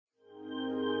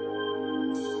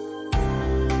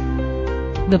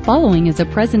The following is a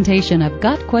presentation of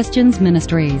Got Questions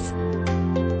Ministries.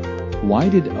 Why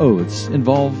did oaths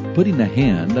involve putting a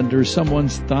hand under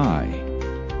someone's thigh?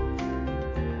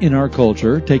 In our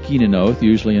culture, taking an oath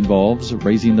usually involves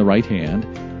raising the right hand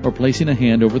or placing a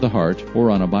hand over the heart or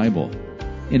on a Bible.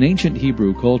 In ancient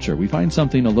Hebrew culture, we find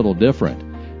something a little different.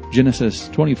 Genesis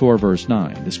 24 verse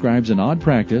 9 describes an odd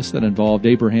practice that involved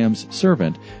Abraham's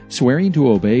servant swearing to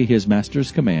obey his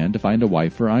master's command to find a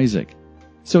wife for Isaac.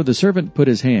 So the servant put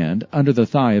his hand under the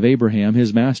thigh of Abraham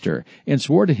his master and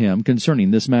swore to him concerning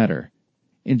this matter.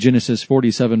 In Genesis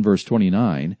 47 verse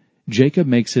 29, Jacob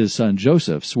makes his son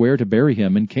Joseph swear to bury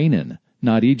him in Canaan,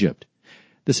 not Egypt.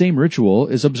 The same ritual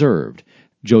is observed.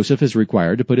 Joseph is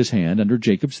required to put his hand under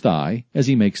Jacob's thigh as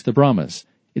he makes the promise.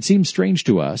 It seems strange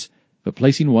to us, but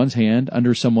placing one's hand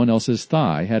under someone else's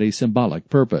thigh had a symbolic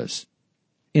purpose.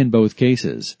 In both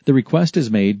cases, the request is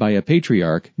made by a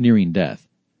patriarch nearing death.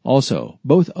 Also,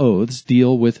 both oaths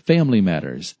deal with family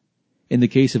matters. In the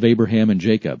case of Abraham and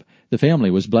Jacob, the family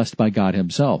was blessed by God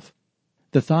himself.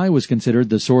 The thigh was considered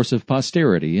the source of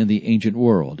posterity in the ancient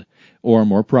world, or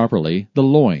more properly, the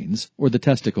loins or the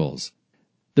testicles.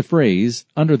 The phrase,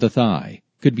 under the thigh,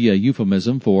 could be a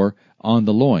euphemism for on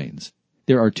the loins.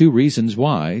 There are two reasons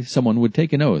why someone would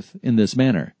take an oath in this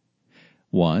manner.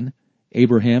 1.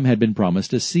 Abraham had been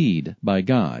promised a seed by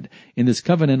God, and this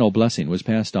covenantal blessing was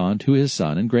passed on to his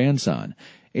son and grandson.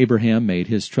 Abraham made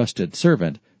his trusted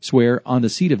servant swear on the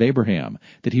seed of Abraham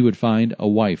that he would find a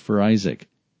wife for Isaac.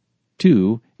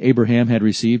 2. Abraham had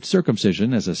received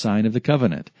circumcision as a sign of the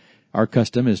covenant. Our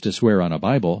custom is to swear on a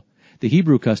Bible. The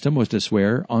Hebrew custom was to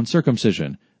swear on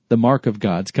circumcision, the mark of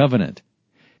God's covenant.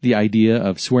 The idea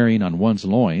of swearing on one's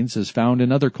loins is found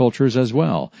in other cultures as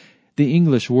well. The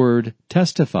English word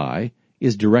testify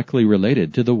is directly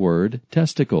related to the word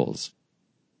testicles.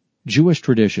 Jewish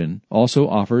tradition also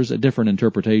offers a different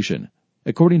interpretation.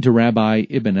 According to Rabbi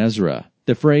Ibn Ezra,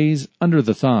 the phrase under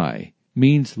the thigh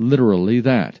means literally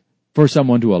that. For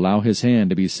someone to allow his hand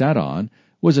to be sat on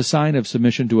was a sign of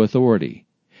submission to authority.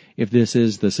 If this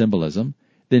is the symbolism,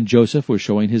 then Joseph was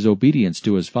showing his obedience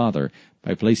to his father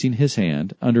by placing his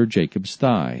hand under Jacob's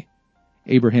thigh.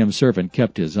 Abraham's servant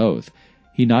kept his oath.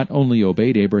 He not only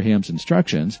obeyed Abraham's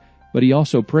instructions, but he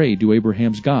also prayed to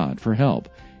Abraham's God for help.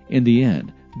 In the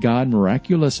end, God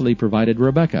miraculously provided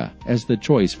Rebekah as the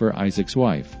choice for Isaac's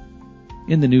wife.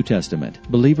 In the New Testament,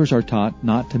 believers are taught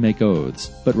not to make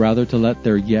oaths, but rather to let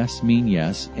their yes mean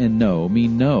yes and no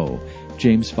mean no.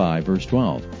 James 5 verse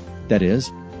 12. That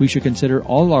is, we should consider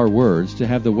all our words to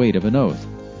have the weight of an oath.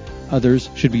 Others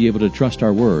should be able to trust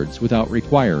our words without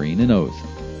requiring an oath.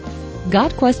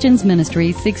 Got Questions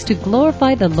Ministry seeks to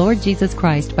glorify the Lord Jesus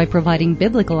Christ by providing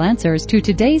biblical answers to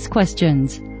today's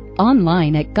questions.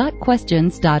 Online at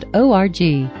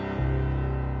gotquestions.org.